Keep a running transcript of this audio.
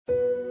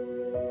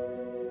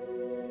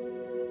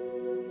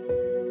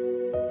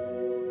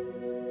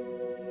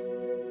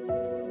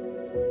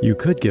You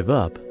could give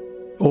up,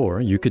 or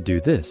you could do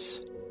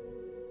this.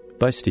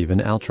 By Stephen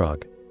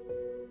Altrog.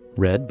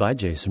 Read by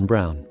Jason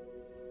Brown.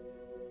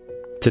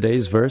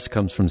 Today's verse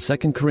comes from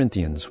 2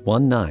 Corinthians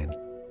 1:9.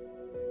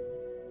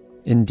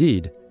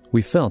 Indeed,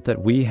 we felt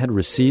that we had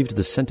received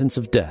the sentence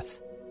of death,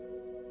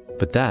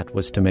 but that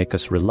was to make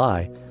us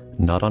rely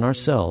not on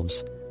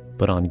ourselves,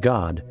 but on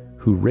God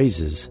who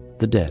raises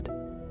the dead.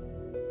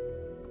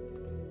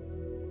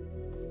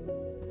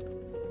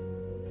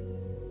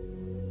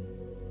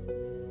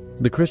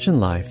 The Christian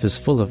life is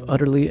full of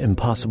utterly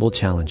impossible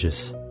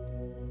challenges.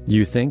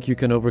 You think you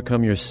can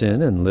overcome your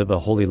sin and live a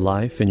holy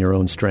life in your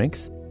own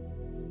strength?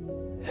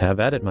 Have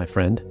at it, my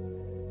friend.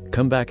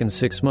 Come back in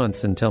 6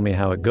 months and tell me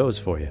how it goes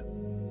for you.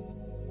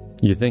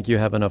 You think you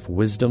have enough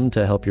wisdom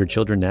to help your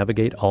children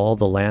navigate all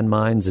the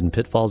landmines and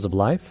pitfalls of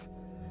life?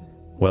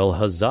 Well,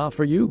 huzzah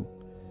for you.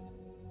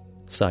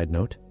 Side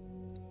note,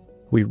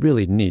 we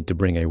really need to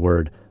bring a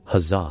word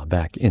huzzah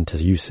back into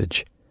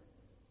usage.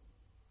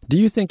 Do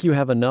you think you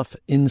have enough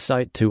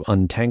insight to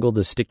untangle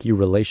the sticky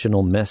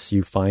relational mess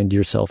you find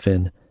yourself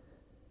in?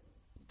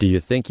 Do you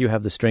think you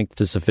have the strength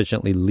to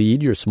sufficiently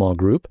lead your small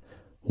group,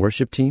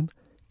 worship team,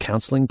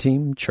 counseling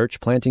team, church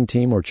planting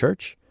team, or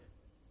church?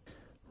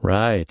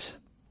 Right.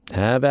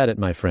 Have at it,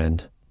 my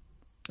friend.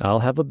 I'll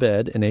have a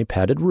bed in a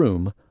padded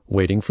room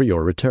waiting for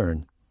your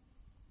return.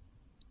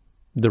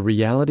 The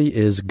reality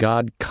is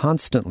God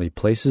constantly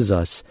places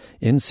us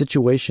in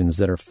situations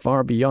that are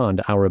far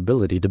beyond our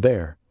ability to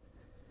bear.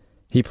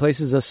 He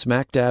places us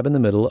smack dab in the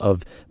middle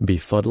of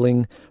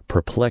befuddling,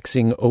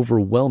 perplexing,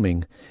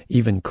 overwhelming,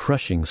 even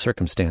crushing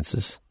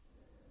circumstances.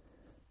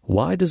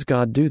 Why does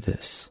God do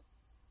this?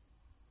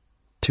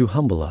 To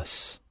humble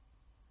us,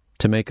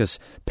 to make us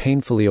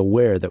painfully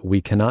aware that we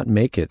cannot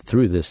make it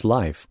through this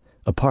life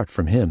apart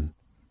from Him,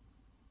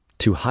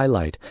 to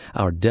highlight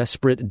our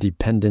desperate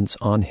dependence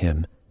on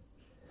Him.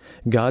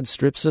 God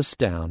strips us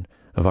down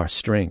of our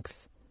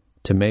strength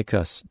to make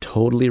us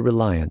totally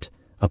reliant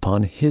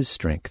upon His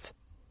strength.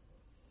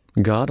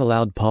 God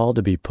allowed Paul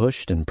to be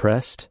pushed and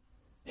pressed,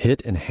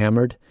 hit and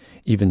hammered,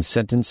 even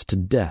sentenced to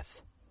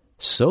death,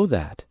 so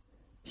that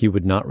he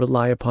would not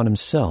rely upon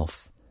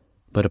himself,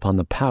 but upon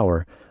the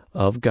power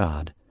of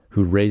God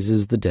who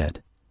raises the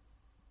dead.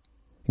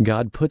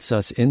 God puts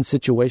us in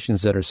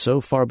situations that are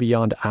so far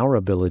beyond our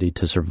ability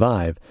to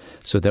survive,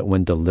 so that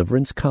when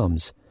deliverance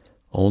comes,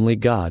 only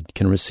God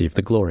can receive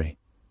the glory.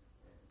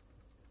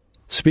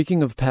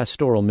 Speaking of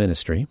pastoral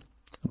ministry,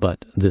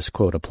 but this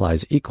quote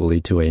applies equally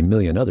to a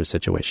million other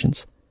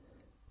situations,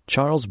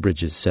 Charles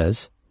Bridges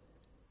says,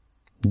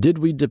 "Did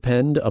we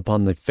depend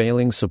upon the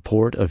failing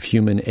support of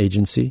human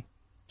agency,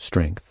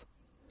 strength,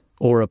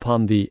 or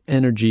upon the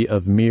energy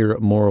of mere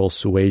moral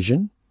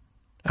suasion,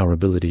 our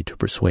ability to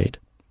persuade?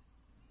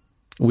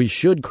 We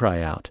should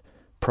cry out,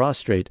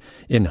 prostrate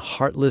in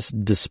heartless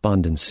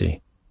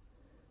despondency.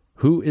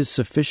 Who is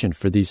sufficient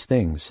for these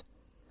things?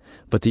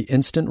 But the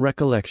instant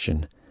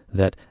recollection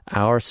that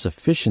our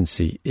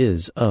sufficiency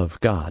is of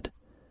God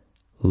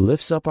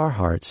lifts up our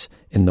hearts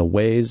in the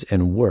ways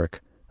and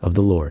work of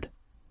the Lord."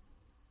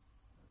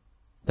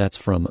 That's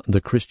from The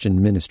Christian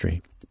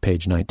Ministry,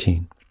 page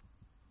 19.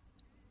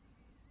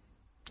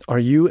 Are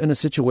you in a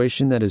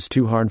situation that is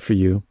too hard for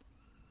you?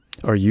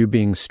 Are you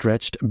being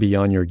stretched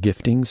beyond your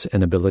giftings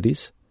and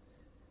abilities?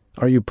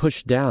 Are you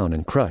pushed down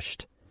and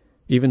crushed,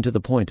 even to the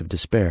point of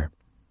despair?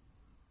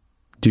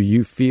 Do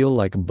you feel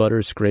like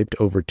butter scraped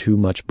over too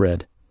much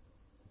bread?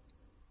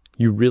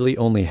 You really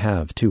only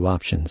have two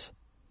options.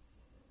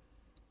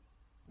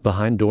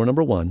 Behind door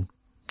number 1,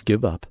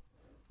 give up.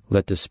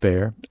 Let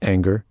despair,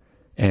 anger,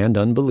 and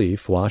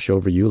unbelief wash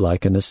over you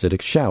like an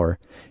acidic shower,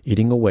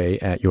 eating away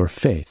at your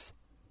faith.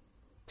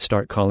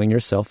 Start calling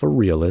yourself a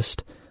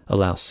realist.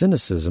 Allow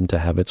cynicism to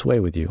have its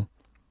way with you.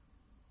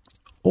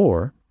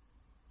 Or,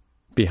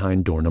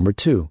 behind door number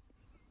 2,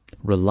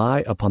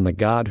 rely upon the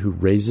God who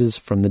raises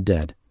from the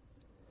dead.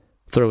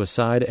 Throw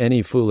aside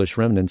any foolish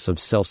remnants of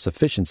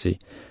self-sufficiency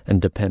and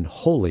depend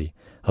wholly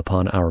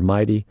upon our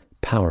mighty,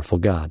 powerful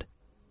God.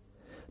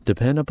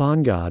 Depend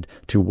upon God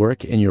to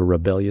work in your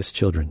rebellious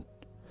children.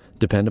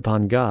 Depend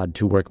upon God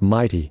to work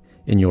mighty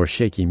in your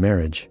shaky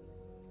marriage.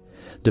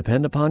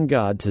 Depend upon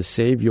God to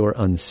save your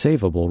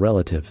unsavable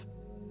relative.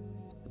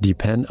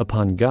 Depend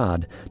upon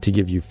God to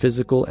give you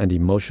physical and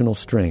emotional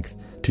strength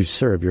to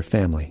serve your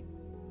family.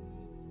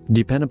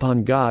 Depend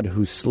upon God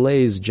who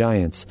slays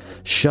giants,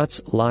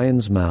 shuts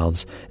lions'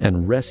 mouths,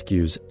 and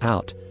rescues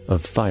out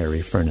of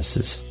fiery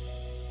furnaces.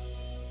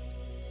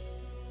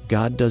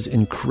 God does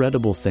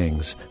incredible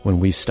things when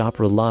we stop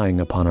relying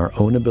upon our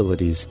own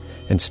abilities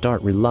and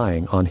start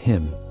relying on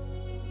Him.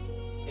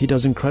 He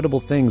does incredible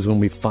things when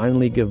we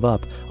finally give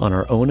up on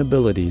our own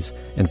abilities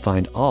and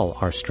find all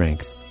our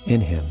strength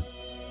in Him.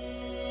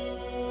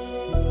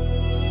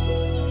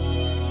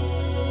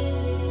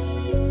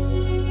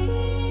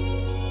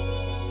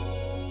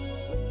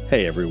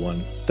 Hey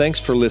everyone,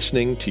 thanks for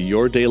listening to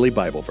Your Daily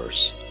Bible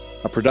Verse,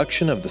 a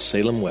production of the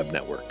Salem Web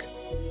Network.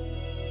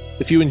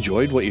 If you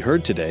enjoyed what you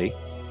heard today,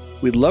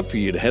 we'd love for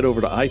you to head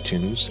over to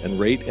iTunes and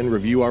rate and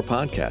review our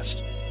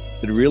podcast.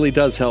 It really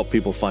does help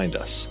people find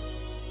us.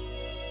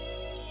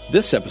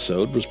 This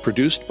episode was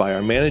produced by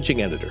our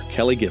managing editor,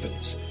 Kelly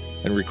Givens,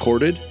 and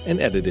recorded and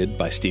edited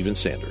by Stephen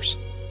Sanders.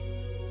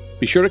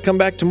 Be sure to come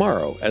back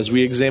tomorrow as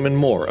we examine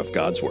more of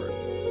God's Word.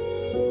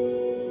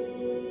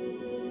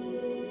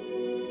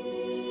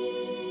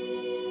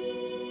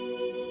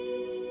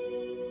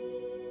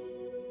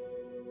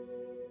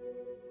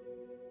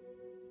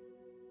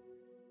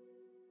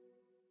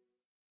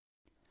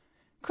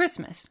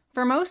 Christmas.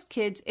 For most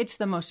kids, it's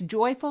the most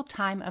joyful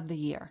time of the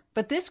year.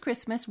 But this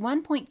Christmas,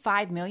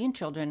 1.5 million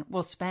children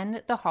will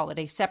spend the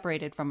holiday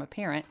separated from a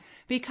parent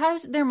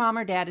because their mom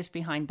or dad is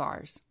behind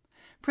bars.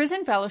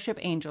 Prison Fellowship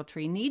Angel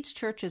Tree needs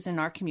churches in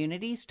our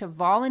communities to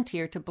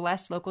volunteer to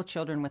bless local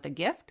children with a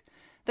gift,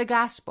 the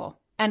gospel,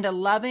 and a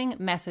loving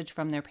message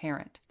from their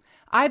parent.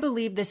 I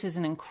believe this is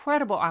an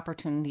incredible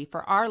opportunity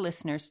for our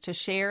listeners to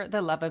share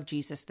the love of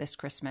Jesus this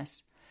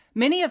Christmas.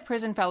 Many of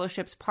Prison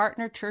Fellowship's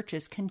partner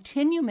churches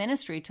continue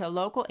ministry to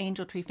local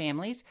Angel Tree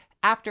families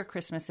after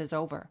Christmas is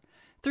over.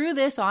 Through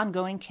this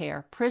ongoing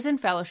care, Prison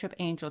Fellowship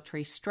Angel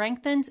Tree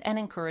strengthens and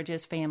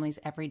encourages families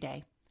every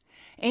day.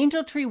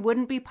 Angel Tree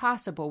wouldn't be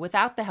possible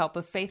without the help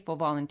of faithful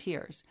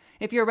volunteers.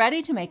 If you're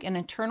ready to make an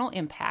eternal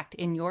impact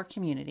in your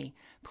community,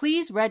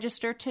 please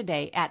register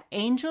today at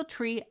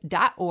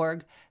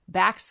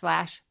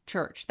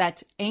angeltree.org/church.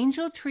 That's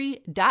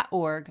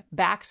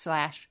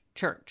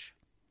angeltree.org/church.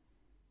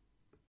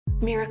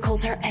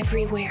 Miracles are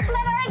everywhere.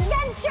 Let our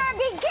adventure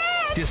begin!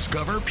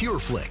 Discover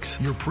PureFlix,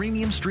 your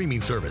premium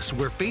streaming service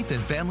where faith and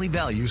family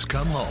values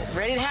come home.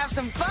 Ready to have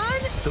some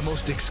fun? The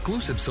most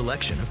exclusive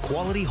selection of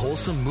quality,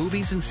 wholesome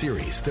movies and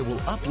series that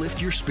will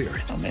uplift your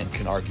spirit. A man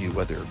can argue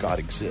whether God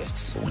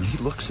exists, but when he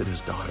looks at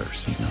his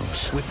daughters, he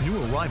knows. With new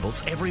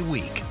arrivals every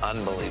week.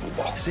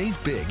 Unbelievable. Save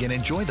big and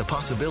enjoy the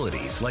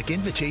possibilities, like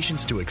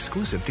invitations to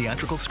exclusive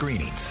theatrical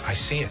screenings. I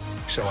see it,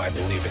 so I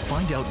believe it.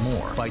 Find out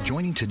more by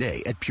joining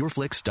today at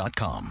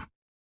pureflix.com.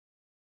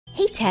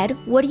 Hey, Ted,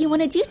 what do you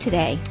want to do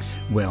today?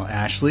 Well,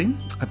 Ashley,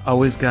 I've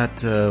always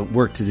got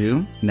work to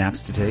do,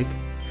 naps to take,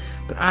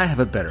 but I have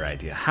a better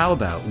idea. How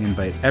about we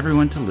invite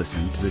everyone to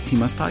listen to the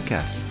Team Us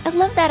podcast? I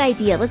love that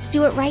idea. Let's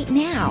do it right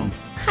now.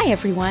 Hi,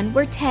 everyone.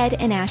 We're Ted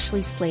and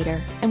Ashley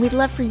Slater, and we'd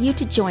love for you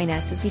to join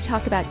us as we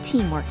talk about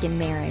teamwork in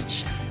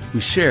marriage. We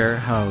share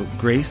how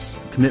grace,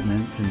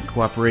 commitment, and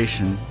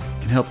cooperation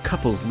can help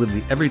couples live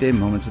the everyday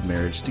moments of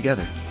marriage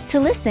together. To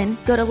listen,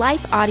 go to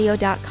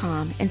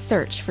lifeaudio.com and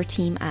search for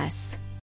Team Us.